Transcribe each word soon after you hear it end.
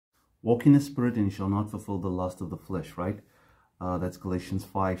Walk in the Spirit and you shall not fulfill the lust of the flesh, right? That's Galatians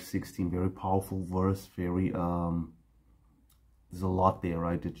 5:16. Very powerful verse. Very, there's a lot there,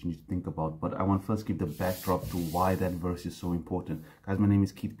 right, that you need to think about. But I want to first give the backdrop to why that verse is so important. Guys, my name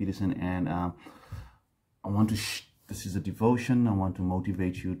is Keith Peterson, and I want to, this is a devotion. I want to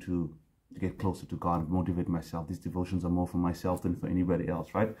motivate you to get closer to God, motivate myself. These devotions are more for myself than for anybody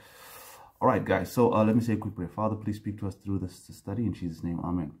else, right? All right, guys. So let me say a quick prayer. Father, please speak to us through this study. In Jesus' name,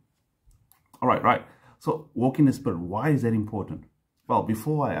 amen. All right, right. So walk in the Spirit. Why is that important? Well,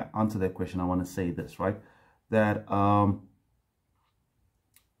 before I answer that question, I want to say this, right? That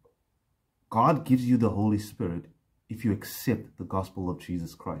God gives you the Holy Spirit if you accept the gospel of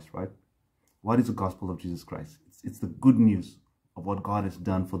Jesus Christ, right? What is the gospel of Jesus Christ? It's the good news of what God has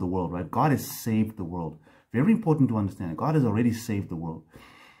done for the world, right? God has saved the world. Very important to understand. God has already saved the world,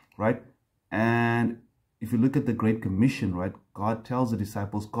 right? And if you look at the Great Commission, right, God tells the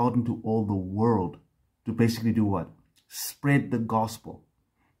disciples, go out into all the world to basically do what? Spread the gospel.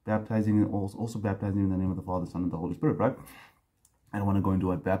 Baptizing, also baptizing in the name of the Father, Son, and the Holy Spirit, right? I don't want to go into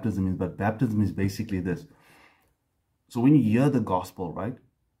what baptism is, but baptism is basically this. So when you hear the gospel, right,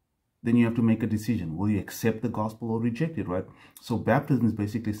 then you have to make a decision. Will you accept the gospel or reject it, right? So baptism is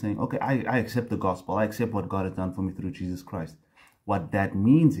basically saying, okay, I accept the gospel. I accept what God has done for me through Jesus Christ. What that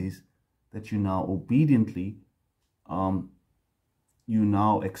means is that you now obediently, you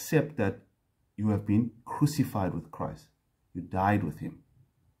now accept that you have been crucified with Christ. You died with him.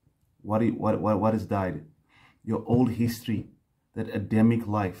 What has died? Your old history, that Adamic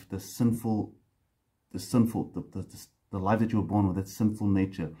life, the life that you were born with, that sinful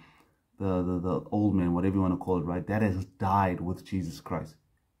nature, the old man, whatever you want to call it, right? That has died with Jesus Christ.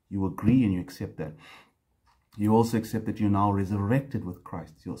 You agree and you accept that. You also accept that you're now resurrected with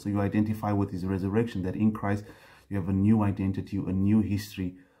Christ. So you identify with his resurrection, that in Christ you have a new identity, a new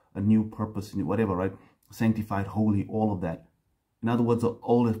history, a new purpose, whatever, right? Sanctified, holy, all of that. In other words, the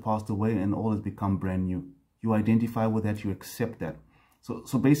old has passed away and all has become brand new. You identify with that, you accept that.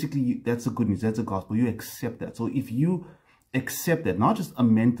 So basically, that's the good news, that's the gospel. You accept that. So if you accept that, not just a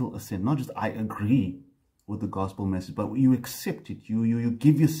mental assent, not just I agree with the gospel message, but you accept it, you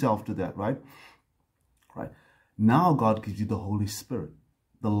give yourself to that, right? Right. Now God gives you the Holy Spirit,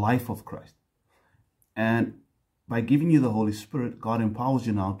 the life of Christ. And by giving you the Holy Spirit, God empowers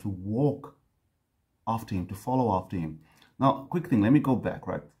you now to walk after him, to follow after him. Now, quick thing, let me go back,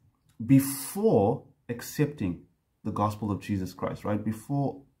 right? Before accepting the gospel of Jesus Christ, right?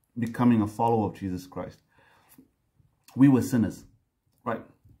 Before becoming a follower of Jesus Christ, we were sinners, right?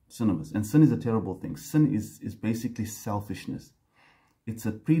 Sinners. And sin is a terrible thing. Sin is basically selfishness. It's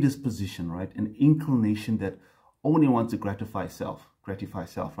a predisposition, right? An inclination that only wants to gratify self,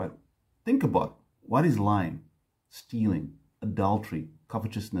 right? Think about what is lying, stealing, adultery,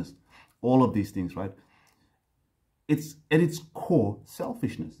 covetousness, all of these things, right? It's at its core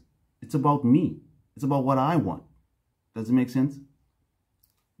selfishness. It's about me. It's about what I want. Does it make sense?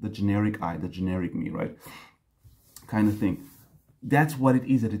 The generic I, the generic me, right? Kind of thing. That's what it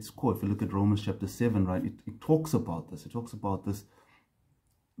is at its core. If you look at Romans chapter 7, right, it talks about this. It talks about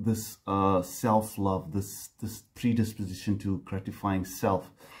this self-love, this predisposition to gratifying self,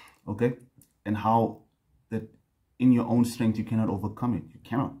 okay? And how that in your own strength you cannot overcome it. You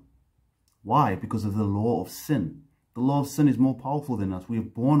cannot. Why? Because of the law of sin. The law of sin is more powerful than us. We are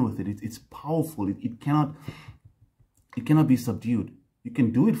born with it. It's powerful. It cannot be subdued. You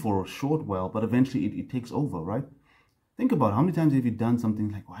can do it for a short while, but eventually it takes over, right? Think about how many times have you done something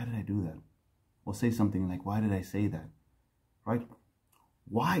like, why did I do that? Or say something like, why did I say that? Right?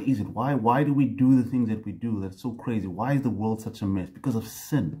 Why is it? Why do we do the things that we do? That's so crazy. Why is the world such a mess? Because of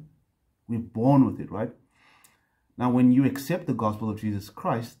sin. We're born with it, right? Now, when you accept the gospel of Jesus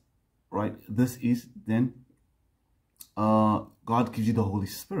Christ, right, this is then God gives you the Holy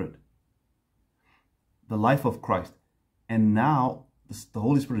Spirit, the life of Christ. And now the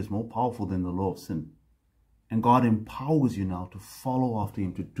Holy Spirit is more powerful than the law of sin. And God empowers you now to follow after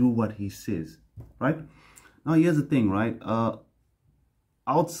him, to do what he says, right? Now, here's the thing, right?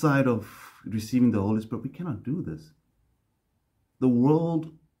 Outside of receiving the Holy Spirit, we cannot do this. The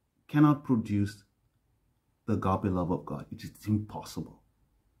world cannot produce the agape love of God. It's impossible,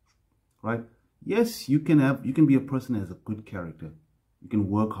 right? Yes, you can be a person that has a good character. You can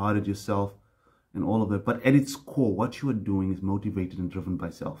work hard at yourself and all of that. But at its core, what you are doing is motivated and driven by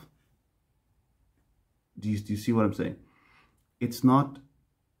self. Do you see what I'm saying? It's not,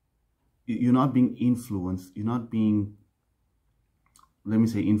 you're not being influenced. You're not being, let me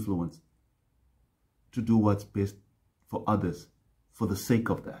say, influenced to do what's best for others for the sake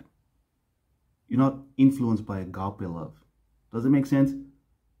of that. You're not influenced by agape love. Does it make sense?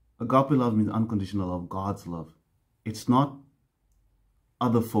 Agape love means unconditional love, God's love. It's not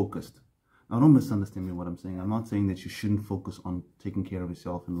other focused. Now, don't misunderstand me what I'm saying. I'm not saying that you shouldn't focus on taking care of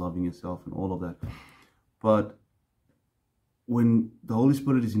yourself and loving yourself and all of that. But when the Holy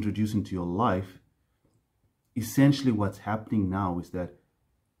Spirit is introduced into your life, essentially what's happening now is that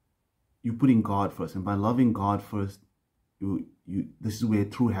you're putting God first. And by loving God first, this is where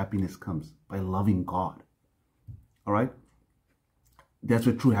true happiness comes, by loving God. All right? That's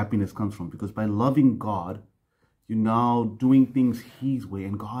where true happiness comes from. Because by loving God, you're now doing things His way,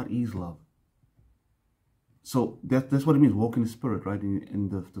 and God is love. So that's what it means, walk in the Spirit, right?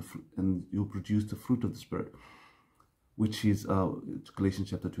 And you'll produce the fruit of the Spirit, which is Galatians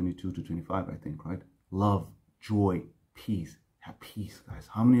chapter 22 to 25, I think, right? Love, joy, peace. Have peace, guys.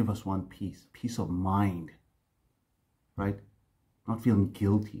 How many of us want peace? Peace of mind, right? Not feeling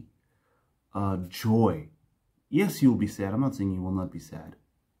guilty. Joy. Yes, you'll be sad. I'm not saying you will not be sad.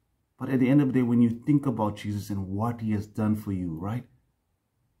 But at the end of the day, when you think about Jesus and what He has done for you, right?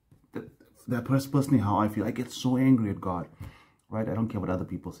 That personally, how I feel, I get so angry at God, right? I don't care what other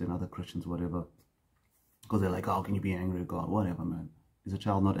people say, other Christians, whatever. Because they're like, how can you be angry at God? Whatever, man. Is a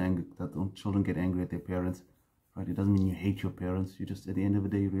child not angry? Don't children get angry at their parents, right? It doesn't mean you hate your parents. You just, at the end of the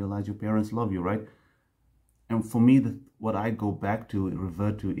day, you realize your parents love you, right? And for me, what I go back to and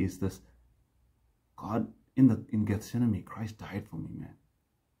revert to is this: God, in Gethsemane, Christ died for me, man.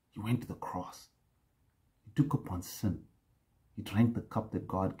 He went to the cross. He took upon sin. He drank the cup that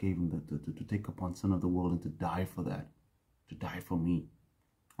God gave him to take upon sin of the world and to die for that, to die for me,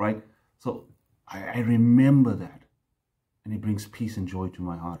 right? So I remember that, and it brings peace and joy to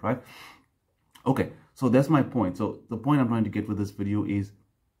my heart, right? Okay, so that's my point. So the point I'm trying to get with this video is,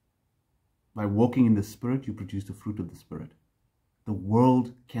 by walking in the Spirit, you produce the fruit of the Spirit. The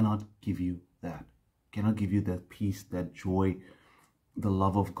world cannot give you that, cannot give you that peace, that joy, the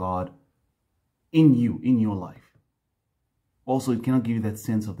love of God in you, in your life. Also, it cannot give you that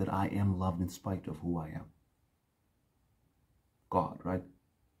sense of that I am loved in spite of who I am. God, right?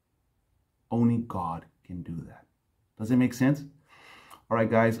 Only God can do that. Does it make sense? All right,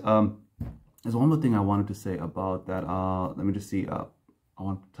 guys. There's one more thing I wanted to say about that. Let me just see. I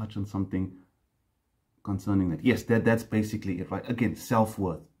want to touch on something concerning that. Yes, that's basically it, right? Again,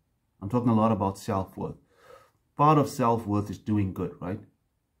 self-worth. I'm talking a lot about self-worth. Part of self-worth is doing good, right?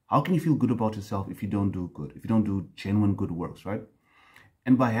 How can you feel good about yourself if you don't do good, if you don't do genuine good works, right?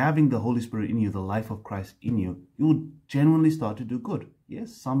 And by having the Holy Spirit in you, the life of Christ in you, you will genuinely start to do good.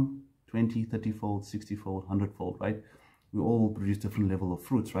 Yes, some 20, 30-fold, 60-fold, 100-fold, right? We all produce different level of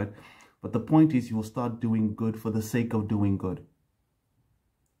fruits, right? But the point is, you will start doing good for the sake of doing good,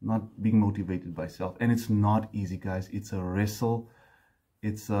 not being motivated by self. And it's not easy, guys. It's a wrestle.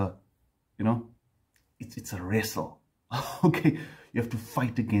 It's a, it's a wrestle. Okay, you have to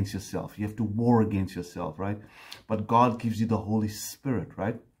fight against yourself. You have to war against yourself, right? But God gives you the Holy Spirit,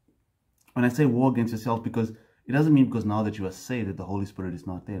 right? When I say war against yourself, because it doesn't mean because now that you are saved that the Holy Spirit is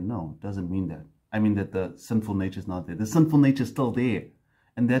not there. No, it doesn't mean that. I mean that the sinful nature is not there. The sinful nature is still there.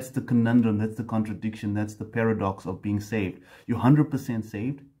 And that's the conundrum, that's the contradiction, that's the paradox of being saved. You're 100%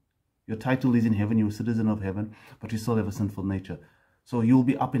 saved. Your title is in heaven, you're a citizen of heaven, but you still have a sinful nature. So you'll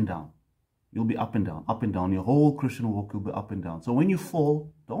be up and down. You'll be up and down, up and down. Your whole Christian walk will be up and down. So when you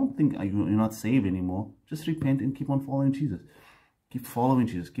fall, don't think you're not saved anymore. Just repent and keep on following Jesus. Keep following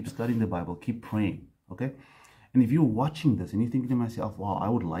Jesus. Keep studying the Bible. Keep praying. Okay? And if you're watching this and you're thinking to myself, wow, I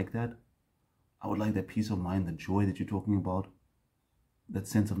would like that. I would like that peace of mind, the joy that you're talking about. That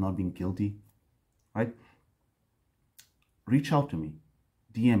sense of not being guilty. Right? Reach out to me.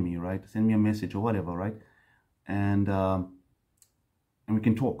 DM me, right? Send me a message or whatever, right? And we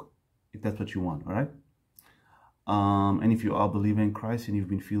can talk. If that's what you want, all right? And if you are a believer in Christ and you've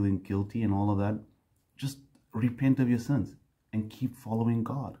been feeling guilty and all of that, just repent of your sins and keep following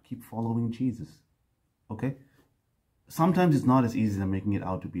God. Keep following Jesus, okay? Sometimes it's not as easy as I'm making it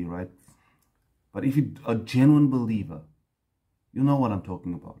out to be, right? But if you're a genuine believer, you know what I'm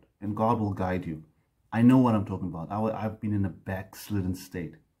talking about, and God will guide you. I know what I'm talking about. I've been in a backslidden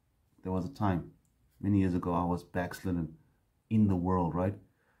state. There was a time, many years ago, I was backslidden in the world, right?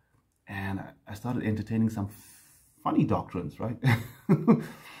 And I started entertaining some funny doctrines, right?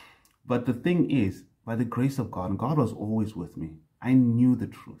 But the thing is, by the grace of God, and God was always with me, I knew the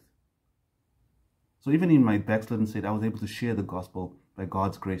truth. So even in my backslidden state, I was able to share the gospel by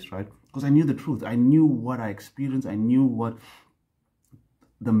God's grace, right? Because I knew the truth. I knew what I experienced. I knew what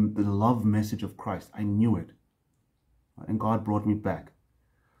the love message of Christ. I knew it. And God brought me back.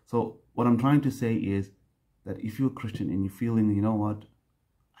 So what I'm trying to say is that if you're a Christian and you're feeling, you know what,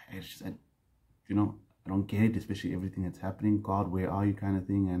 I don't get it, especially everything that's happening. God, where are you kind of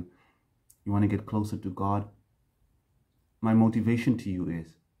thing, and you want to get closer to God. My motivation to you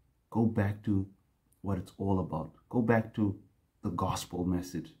is go back to what it's all about. Go back to the gospel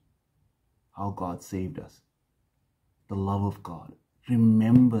message, how God saved us, the love of God.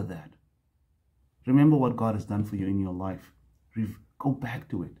 Remember that. Remember what God has done for you in your life. Go back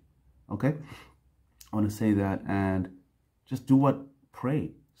to it. Okay? I want to say that, and just do what?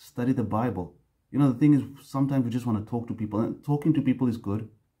 Pray. Study the Bible. You know, the thing is, sometimes we just want to talk to people. And talking to people is good.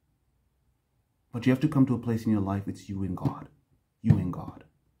 But you have to come to a place in your life, it's you and God. You and God.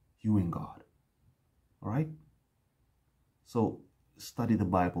 You and God. All right? So, study the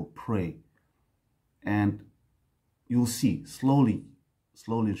Bible. Pray. And you'll see, slowly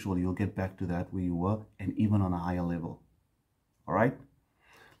and surely, you'll get back to that where you were, and even on a higher level. All right?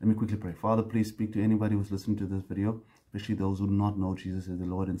 Let me quickly pray. Father, please speak to anybody who's listening to this video, especially those who do not know Jesus as the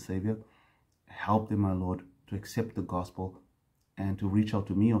Lord and Savior. Help them, my Lord, to accept the gospel and to reach out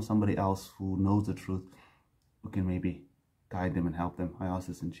to me or somebody else who knows the truth, who can maybe guide them and help them. I ask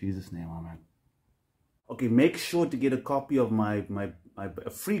this in Jesus' name, amen. Okay, make sure to get a copy of a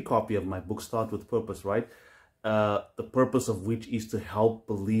free copy of my book, Start With Purpose, right? The purpose of which is to help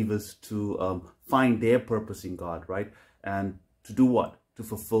believers to find their purpose in God, right? And to do what? To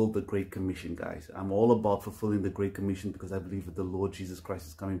fulfill the Great Commission, guys. I'm all about fulfilling the Great Commission because I believe that the Lord Jesus Christ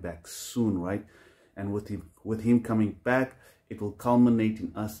is coming back soon, right? And with him coming back, it will culminate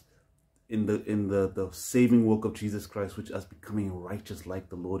in us in the saving work of Jesus Christ, which is us becoming righteous like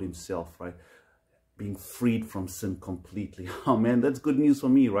the Lord himself, right? Being freed from sin completely. Oh man, that's good news for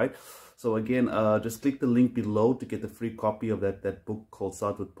me, right? So again, just click the link below to get the free copy of that book called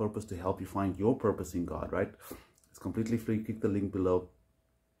Start With Purpose to help you find your purpose in God, right? It's completely free. Click the link below.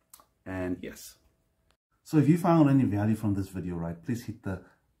 And yes. So if you found any value from this video, right, please hit the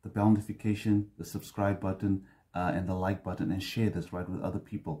bell notification, the subscribe button, and the like button, and share this, right, with other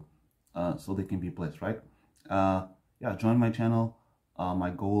people so they can be blessed, right? Yeah, join my channel.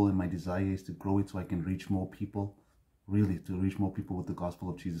 My goal and my desire is to grow it so I can reach more people, really to reach more people with the gospel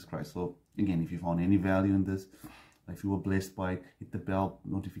of Jesus Christ. So again, if you found any value in this, if you were blessed by it, hit the bell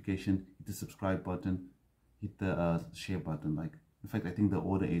notification, hit the subscribe button, hit the share button. Like, in fact, I think the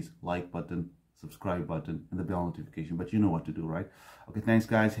order is like button, subscribe button, and the bell notification, but you know what to do, right? Okay, thanks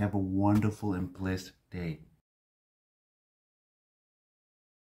guys. Have a wonderful and blessed day.